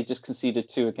 but then they just conceded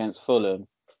 2 against Fulham.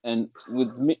 And with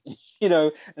and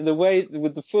the way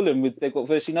with the Fulham, they've got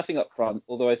virtually nothing up front.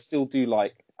 Although I still do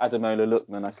like Ademola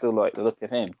Lookman. I still like the look of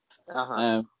him.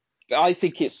 I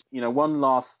think it's one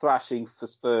last thrashing for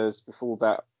Spurs before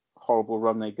that horrible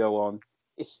run they go on.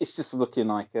 It's just looking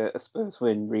like a Spurs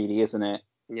win, really, isn't it?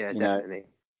 Yeah, definitely.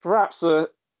 Perhaps a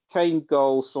Kane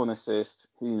goal, Son assist.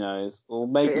 Who knows? Or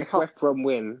maybe if West Brom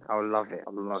win, I'll love it.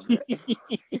 I'll love it.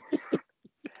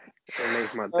 It'll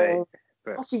make my day.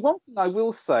 Actually, one thing I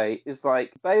will say is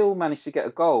Bale managed to get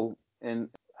a goal in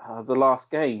the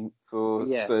last game for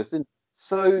Spurs, didn't he?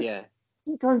 So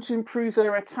is it going to improve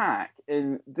their attack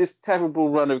in this terrible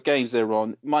run of games they're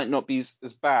on? Might not be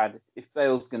as bad if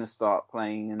Bale's going to start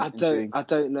playing. I don't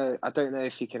know. I don't know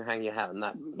if you can hang your hat on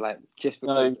that. Just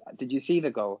because. No. Did you see the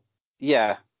goal?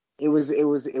 Yeah. It was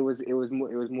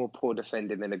more poor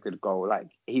defending than a good goal.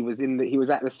 He was at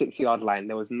the 6-yard line.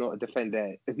 There was not a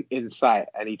defender in sight,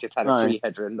 and he just had a free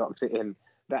header and knocked it in.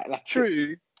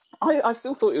 True. I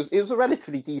still thought it was a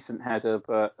relatively decent header,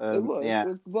 but it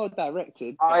was well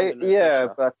directed. I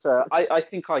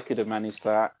think I could have managed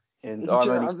that, and I'm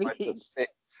only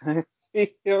 5'6".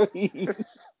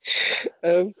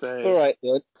 All right,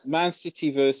 then. Man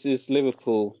City versus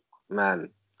Liverpool. Man,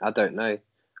 I don't know.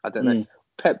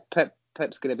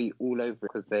 Pep's going to be all over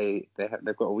because they've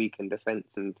got a weakened defence,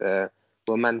 and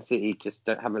Man City just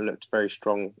haven't looked very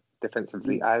strong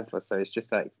defensively either. So it's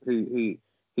just like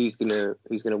who's gonna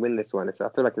win this one? I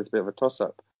feel like it's a bit of a toss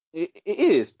up. It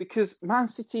is, because Man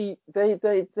City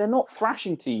they're not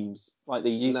thrashing teams like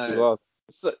they used to.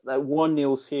 So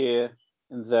 1-0s here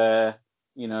and there,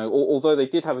 although they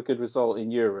did have a good result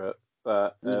in Europe,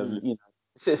 but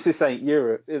this ain't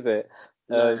Europe, is it?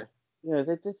 No. They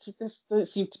don't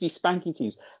seem to be spanking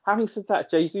teams. Having said that,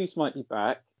 Jesus might be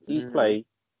back. He played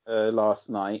last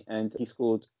night, and he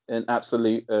scored an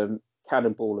absolute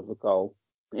cannonball of a goal,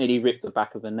 and he ripped the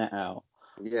back of the net out.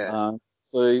 Yeah.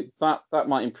 So that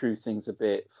might improve things a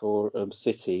bit for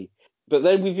City. But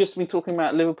then we've just been talking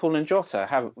about Liverpool and Jota,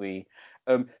 haven't we?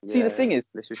 See, the thing is,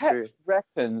 Pep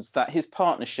reckons that his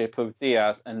partnership of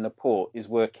Diaz and Laporte is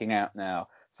working out now.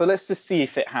 So let's just see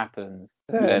if it happens.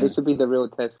 Yeah, this would be the real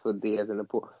test for Diaz and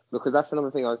Laporte, because that's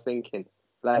another thing I was thinking.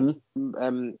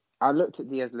 I looked at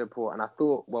Diaz and Laporte, and I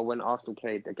thought, well, when Arsenal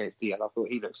played against Diaz, I thought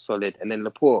he looked solid, and then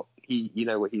Laporte, you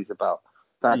know what he's about.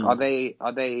 Are they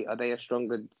a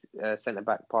stronger centre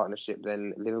back partnership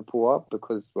than Liverpool are?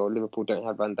 Because Liverpool don't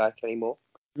have Van Dijk anymore.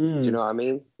 Do you know what I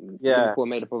mean? Yeah. Liverpool are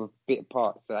made up of a bit of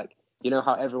parts. So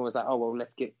how everyone's like, oh well,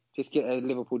 let's get a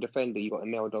Liverpool defender. You got a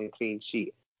nailed on clean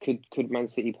sheet. Could Man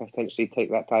City potentially take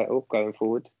that title going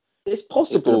forward? It's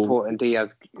possible. If Laporte and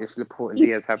Diaz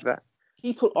have that.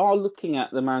 People are looking at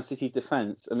the Man City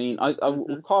defence. I mean,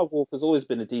 Kyle Walker's always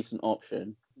been a decent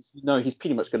option. He's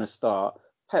pretty much going to start.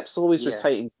 Pep's always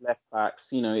rotating left backs.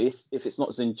 If it's not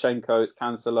Zinchenko, it's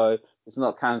Cancelo. If it's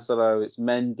not Cancelo, it's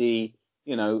Mendy.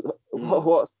 Who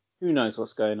knows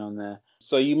what's going on there?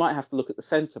 So you might have to look at the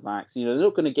centre backs. They're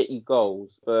not going to get you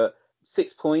goals, but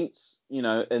 6 points,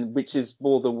 and which is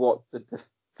more than what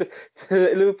the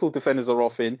Liverpool defenders are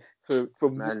offering for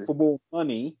more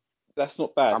money. That's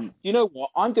not bad. You know what?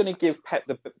 I'm going to give Pep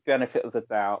the benefit of the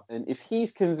doubt, and if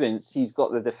he's convinced he's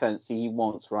got the defence he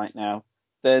wants right now,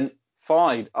 then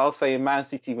fine. I'll say a Man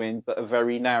City win, but a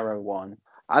very narrow one.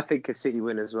 I think a City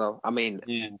win as well. I mean,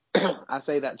 Yeah. I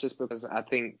say that just because I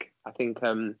think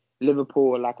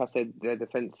Liverpool, like I said, their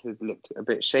defence has looked a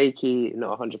bit shaky,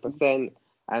 not 100%,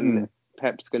 and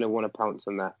Pep's going to want to pounce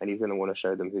on that, and he's going to want to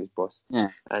show them who's boss. Yeah.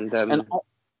 And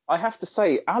I have to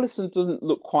say, Alisson doesn't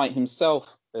look quite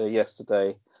himself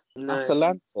yesterday. no.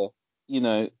 Atalanta,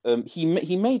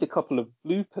 he made a couple of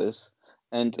bloopers,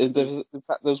 and in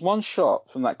fact there was one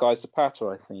shot from that guy Zapata,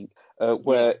 I think,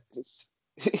 where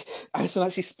Alisson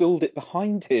actually spilled it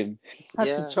behind him. He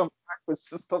had to jump backwards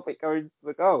to stop it going to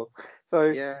the goal.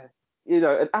 So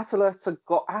and Atalanta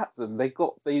got at them. They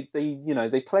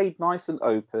played nice and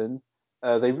open.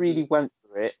 They really went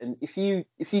for it. And if you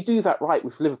do that right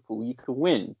with Liverpool, you can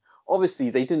win. Obviously,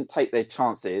 they didn't take their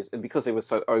chances, and because they were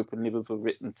so open, Liverpool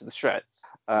ripped them to the shreds.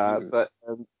 But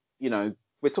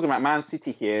we're talking about Man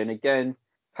City here, and again,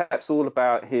 Pep's all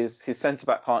about his centre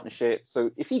back partnership.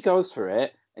 So if he goes for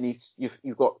it, and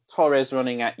you've got Torres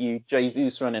running at you,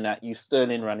 Jesus running at you,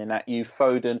 Sterling running at you,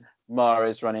 Foden,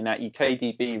 Mahrez running at you,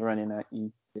 KDB running at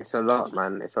you. It's a lot,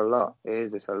 man. It's a lot.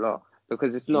 It's a lot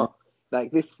because it's not.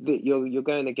 Like this, you're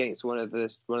going against one of the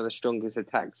strongest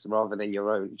attacks rather than your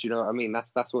own. Do you know what I mean?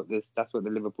 That's what the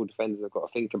Liverpool defenders have got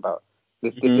to think about.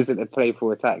 This isn't a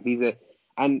playful attack.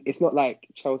 And it's not like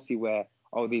Chelsea where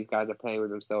these guys are playing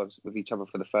with each other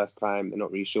for the first time. They're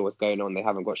not really sure what's going on. They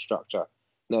haven't got structure.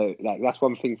 No, like that's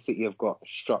one thing City have got,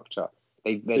 structure.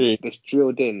 They're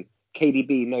drilled in.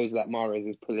 KDB knows that Mahrez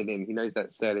is pulling in. He knows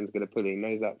that Sterling's going to pull in. He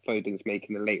knows that Foden's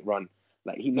making a late run.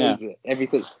 Like he knows it,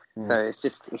 everything. So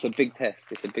it's a big test.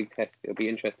 It's a big test. It'll be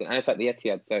interesting. And it's like the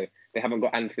Etihad, so they haven't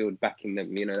got Anfield backing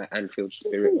them. That Anfield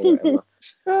spirit or whatever.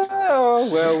 Oh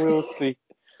well, we'll see.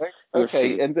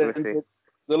 Okay, and then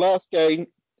the last game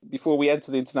before we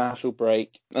enter the international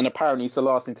break, and apparently it's the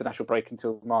last international break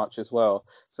until March as well.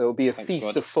 So it'll be a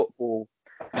feast of football.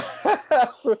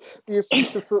 Be a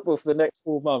feast of football for the next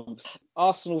 4 months.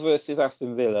 Arsenal versus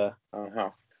Aston Villa.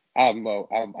 Well, I'm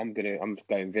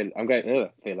going Villa. I'm going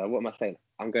Villa. What am I saying?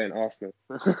 I'm going Arsenal.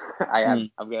 I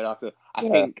am. I'm going Arsenal.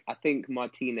 I think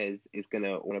Martinez is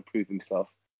gonna want to prove himself,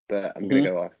 but I'm gonna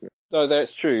go Arsenal. No,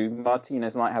 that's true.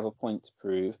 Martinez might have a point to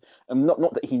prove.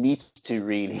 Not that he needs to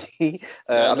really.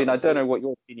 I don't know what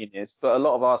your opinion is, but a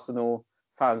lot of Arsenal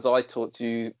fans I talk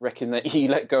to reckon that he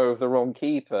let go of the wrong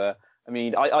keeper. I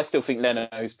mean, I still think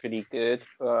Leno's pretty good,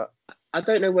 but I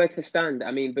don't know where to stand.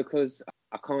 I mean, because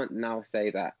I can't now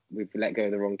say that we've let go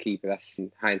of the wrong keeper. That's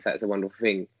hindsight's a wonderful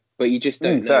thing. But you just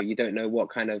don't know. You don't know what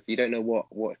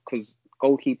because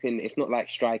goalkeeping, it's not like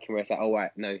striking where it's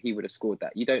like, no, he would have scored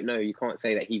that. You don't know. You can't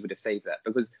say that he would have saved that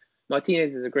because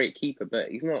Martinez is a great keeper, but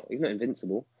he's not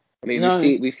invincible. I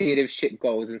mean, we've seen him ship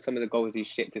goals, and some of the goals he's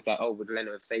shipped is like, would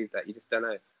Leno have saved that? You just don't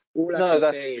know. All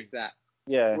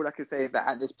I can say is that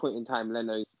at this point in time,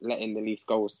 Leno's letting the least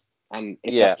goals. And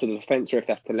if that's to the defence or if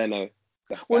that's to Leno.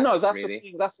 That's the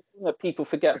thing. That's the thing that people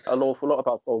forget an awful lot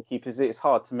about goalkeepers. It's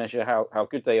hard to measure how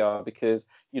good they are because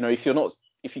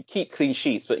if you keep clean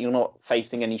sheets but you're not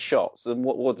facing any shots, then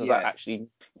what does that actually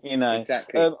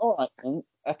Exactly. All right then.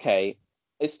 Okay,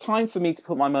 it's time for me to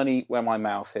put my money where my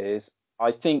mouth is.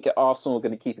 I think Arsenal are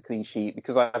going to keep a clean sheet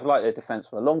because I've liked their defence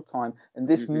for a long time, and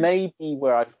this may be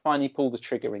where I finally pull the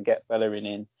trigger and get Bellerin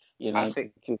in. I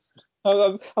think because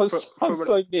I'm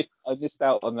so miffed. I missed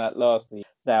out on that last week.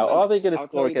 Now, are they going to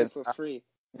score against? For free.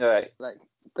 Right. Like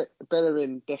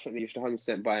Bellerin definitely should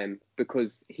 100% buy him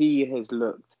because he has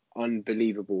looked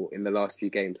unbelievable in the last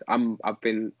few games. I've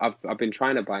been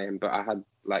trying to buy him, but I've had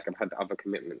other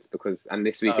commitments and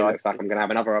this week it looks like I'm going to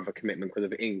have another commitment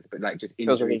because of Ings, but like just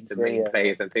injuries to main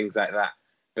players and things like that.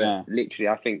 But literally,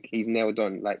 I think he's nailed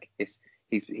on. Like he's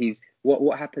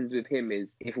what happens with him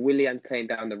is if Willian's playing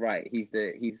down the right, he's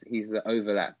the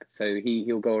overlap. So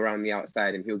he'll go around the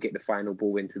outside and he'll get the final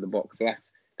ball into the box. So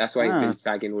that's why he's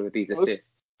been bagging all of these assists.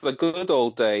 The good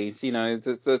old days,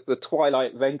 the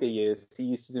Twilight Wenger years. He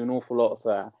used to do an awful lot of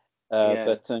that.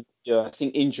 But I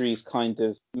think injuries kind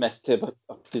of messed up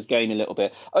his game a little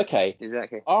bit. Okay.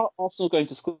 Exactly. Are Arsenal going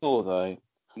to score though?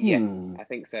 Yes, I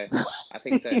think so. I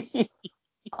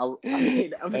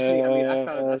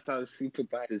sound super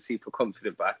bad and super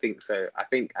confident, but I think so. I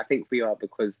think we are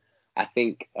because I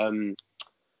think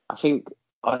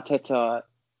Arteta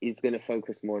is going to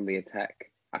focus more on the attack.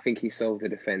 I think he solved the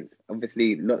defense.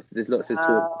 Obviously, there's lots of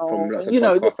talk from lots of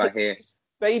podcasts I hear.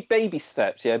 Baby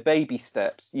steps, baby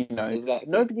steps. Exactly.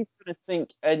 Nobody's going to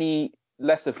think any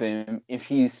less of him if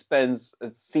he spends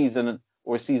a season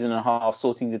or a season and a half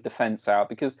sorting the defence out.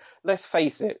 Because let's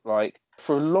face it,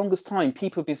 for the longest time,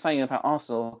 people have been saying about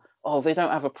Arsenal, they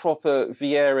don't have a proper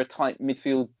Vieira type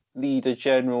midfield leader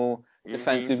general.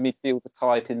 defensive midfielder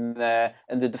type in there,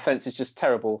 and the defense is just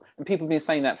terrible. And people have been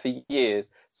saying that for years.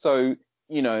 So,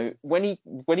 when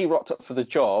he rocked up for the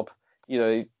job,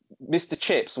 Mr.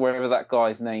 Chips, wherever that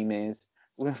guy's name is,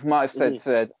 might have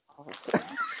said,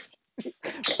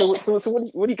 so what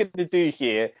are you going to do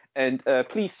here? And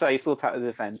please say, sort out the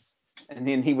defense. And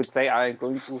then he would say, I'm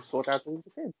going to sort out the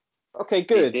defense. Okay,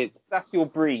 good. That's your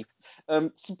brief.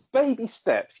 So baby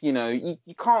steps, you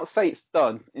can't say it's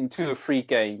done in 2 or 3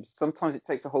 games. Sometimes it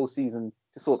takes a whole season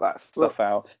to sort that stuff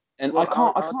out. And I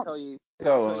can't tell you.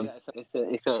 Go on.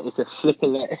 It's a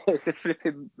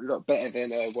flipping lot better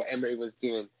than what Emery was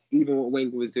doing. Even what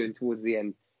Wenger was doing towards the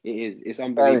end. It's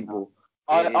unbelievable.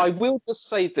 I will just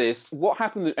say this. What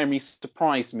happened with Emery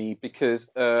surprised me because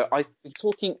I've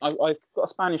got a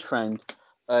Spanish friend.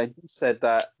 He said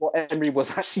that what Emery was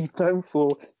actually known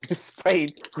for in Spain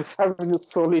was having a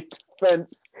solid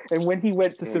defence. And when he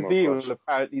went to Seville,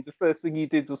 apparently the first thing he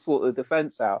did was sort the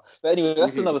defence out. But anyway,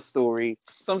 that's another story.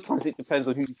 Sometimes it depends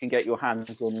on who you can get your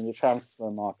hands on in the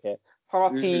transfer market.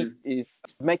 Partey is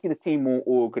making the team more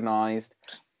organised.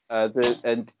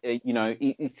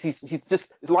 He's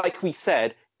just like we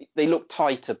said, they look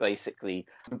tighter basically.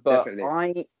 But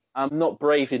definitely. I am not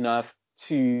brave enough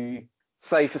to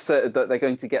say for certain that they're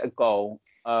going to get a goal.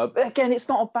 But again, it's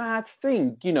not a bad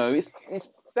thing. It's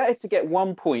better to get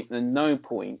 1 point than no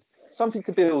point. Something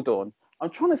to build on.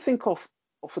 I'm trying to think off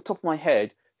the top of my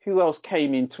head who else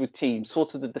came into a team,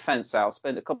 sorted the defence out,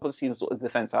 spent a couple of seasons sorting the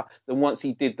defence out. Then once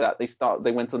he did that,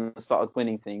 they went on and started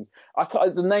winning things.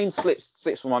 The name slips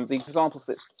from my mind. The example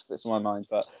slips from my mind.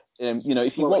 But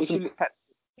if you want some,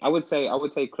 I would say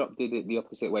Klopp did it the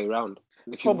opposite way round.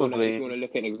 If you want to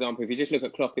look at an example, if you just look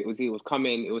at Klopp, it was come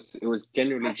in, it was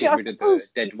generally get rid of the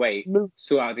dead weight,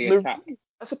 sort out the attack.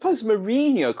 I suppose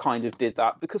Mourinho kind of did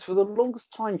that because for the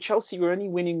longest time Chelsea were only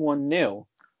winning 1-0.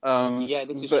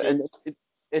 This is true.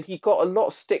 And he got a lot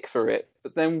of stick for it.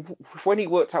 But then when he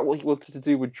worked out what he wanted to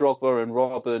do with Drogba and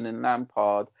Robben and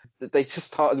Lampard, that they just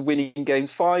started winning games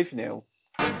 5-0.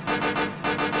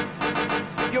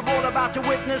 You're all about to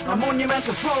witness a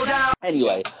monumental throwdown.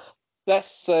 Anyway,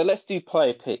 let's do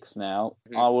player picks now.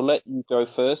 I will let you go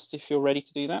first if you're ready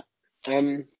to do that.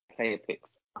 Player picks.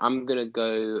 I'm gonna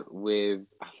go with.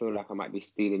 I feel like I might be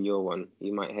stealing your one.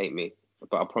 You might hate me,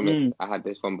 but I promise I had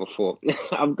this one before.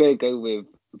 I'm gonna go with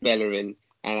Bellerin.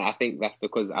 And I think that's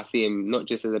because I see him not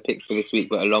just as a pick for this week,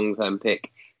 but a long-term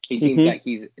pick. He seems like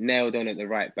he's nailed on at the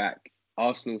right back.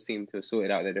 Arsenal seem to have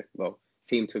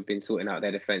been sorting out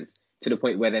their defence to the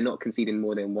point where they're not conceding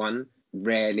more than one,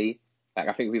 rarely. Like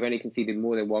I think we've only conceded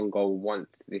more than 1 goal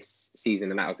once this season,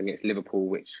 and that was against Liverpool,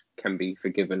 which can be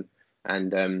forgiven.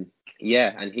 And and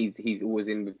he's always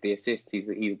in with the assist. He's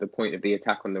the point of the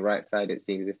attack on the right side. It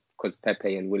seems because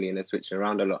Pepe and Willian are switching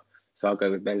around a lot. So I'll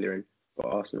go with Bellerin for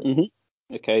Arsenal.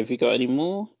 Okay, have you got any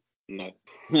more? No.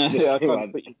 I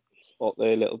can't put you on the spot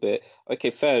there a little bit. Okay,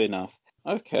 fair enough.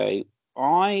 Okay,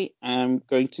 I am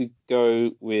going to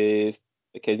go with...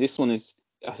 Okay, this one is...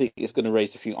 I think it's going to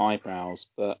raise a few eyebrows,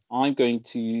 but I'm going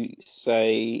to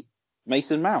say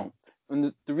Mason Mount.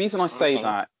 And the reason I say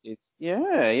that is...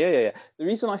 Yeah. The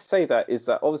reason I say that is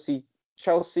that obviously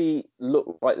Chelsea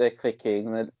look like they're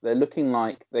clicking. They're looking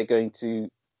like they're going to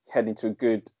head into a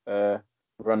good...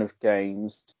 run of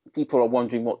games. People are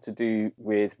wondering what to do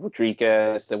with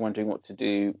Rodriguez. They're wondering what to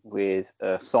do with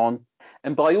Son.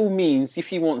 And by all means,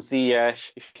 if you want Ziyech,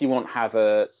 if you want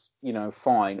Havertz,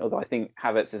 fine. Although I think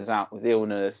Havertz is out with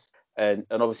illness, and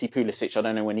obviously Pulisic, I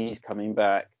don't know when he's coming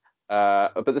back.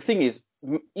 But the thing is,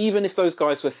 even if those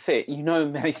guys were fit,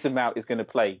 Mason Mount is going to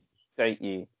play, don't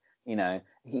you?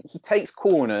 He takes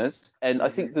corners, and I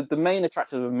think that the main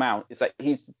attraction of Mount is that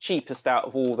he's the cheapest out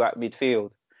of all that midfield.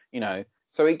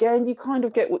 So again, you kind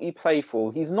of get what you play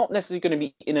for. He's not necessarily going to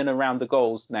be in and around the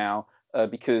goals now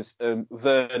because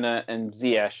Werner and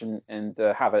Ziyech and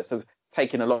Havertz have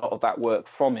taken a lot of that work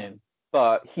from him.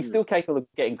 But he's still capable of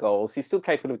getting goals. He's still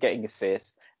capable of getting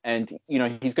assists. And,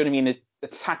 he's going to be in an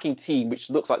attacking team, which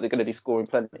looks like they're going to be scoring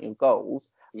plenty of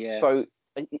goals. Yeah. So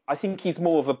I think he's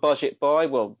more of a budget buy.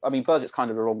 Well, I mean, budget's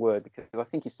kind of the wrong word because I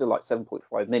think he's still like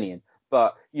 7.5 million.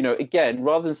 But, again,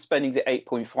 rather than spending the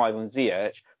 8.5 on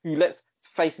Ziyech, who, let's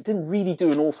face it, didn't really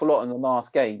do an awful lot in the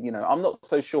last game. I'm not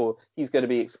so sure he's going to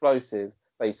be explosive,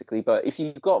 basically. But if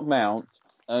you've got Mount,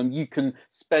 you can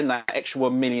spend that extra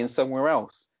 1 million somewhere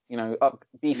else,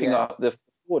 beefing up the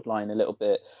forward line a little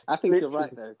bit. I think you're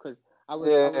right, though, because I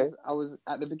was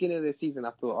at the beginning of the season,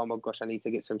 I thought, oh my gosh, I need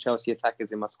to get some Chelsea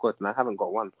attackers in my squad, and I haven't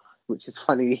got one, which is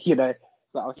funny,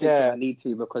 But I was thinking I need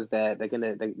to because they're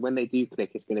gonna when they do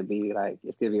click, it's gonna be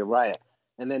a riot.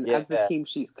 And then Yeah. as the team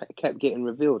sheets kept getting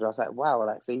revealed, I was like, wow,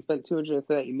 like, so he spent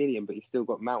 230 million, but he still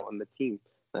got Mount on the team.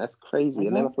 That's crazy.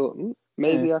 And then I thought,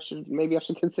 maybe I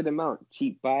should consider Mount.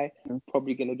 Cheap buy,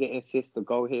 probably gonna get an assist, a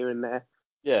goal here and there.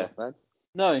 Yeah. Not bad.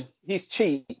 No, he's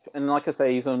cheap, and like I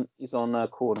say, he's on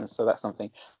corners, so that's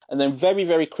something. And then very,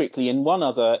 very quickly, and one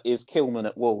other is Kilman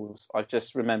at Wolves. I've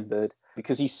just remembered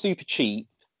because he's super cheap.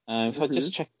 If I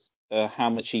just check how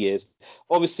much he is,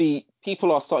 obviously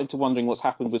people are starting to wondering what's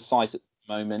happened with size at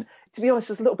the moment. To be honest,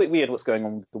 it's a little bit weird what's going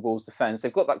on with the Wolves defence.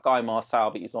 They've got that guy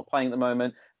Marçal, but he's not playing at the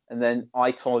moment. And then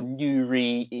Aitor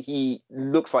Nuri, he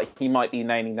looks like he might be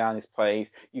nailing down his plays.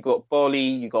 You got Bolly,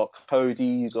 you got Cody,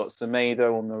 you got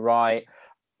Semedo on the right.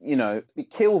 You know,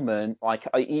 Kilman, like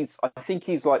I think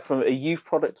he's like from a youth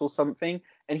product or something,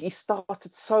 and he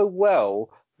started so well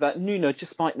that Nuno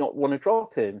just might not want to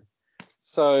drop him.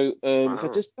 So if I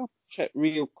just double check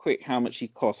real quick how much he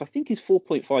costs, I think he's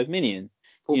 4.5 million.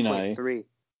 4.3.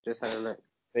 Just had a look.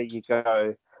 There you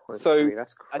go. 4.3, So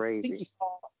that's crazy.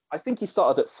 I think he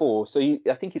started at 4, so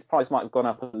I think his price might have gone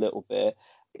up a little bit.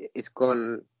 It's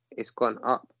gone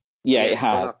up. Yeah, it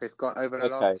has. Gone up. It's gone over the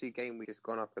last 2 game weeks. It's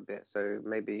gone up a bit, so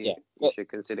maybe we should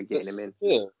consider getting him in.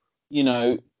 Still, you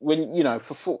know, when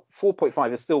for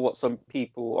 4.5 is still what some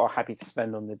people are happy to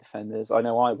spend on the defenders. I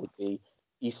know I would be.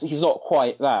 He's not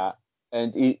quite that,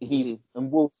 and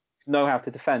and Wolves know how to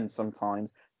defend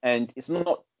sometimes, and it's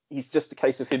not. He's just a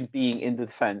case of him being in the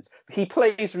defence. He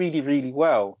plays really, really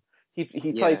well. He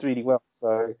plays really well,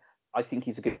 so I think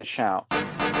he's a good shout.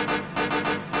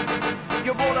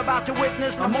 You're all about to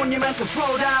witness a monumental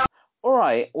throwdown. All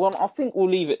right, well, I think we'll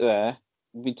leave it there.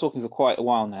 We've been talking for quite a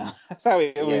while now. That's how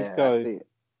it always goes.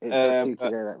 It does seem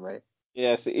to go that way.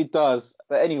 Yes, it does.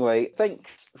 But anyway,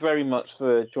 thanks very much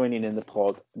for joining in the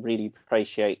pod. Really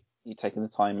appreciate you taking the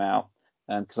time out,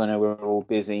 because I know we're all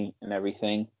busy and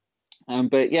everything.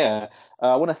 But yeah,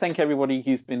 I want to thank everybody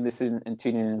who's been listening and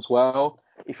tuning in as well.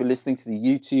 If you're listening to the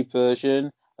YouTube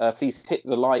version, please hit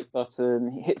the like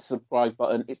button, hit the subscribe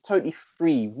button. It's totally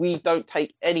free. We don't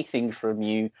take anything from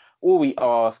you. All we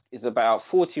ask is about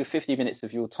 40 or 50 minutes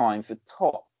of your time for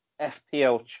top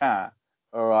FPL chat.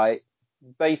 All right.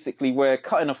 Basically, we're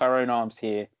cutting off our own arms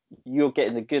here. You're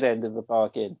getting the good end of the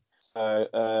bargain.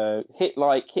 So hit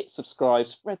like, hit subscribe,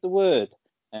 spread the word.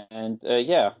 And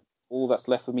yeah, all that's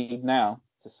left for me now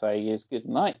to say is good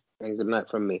night. And good night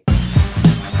from me.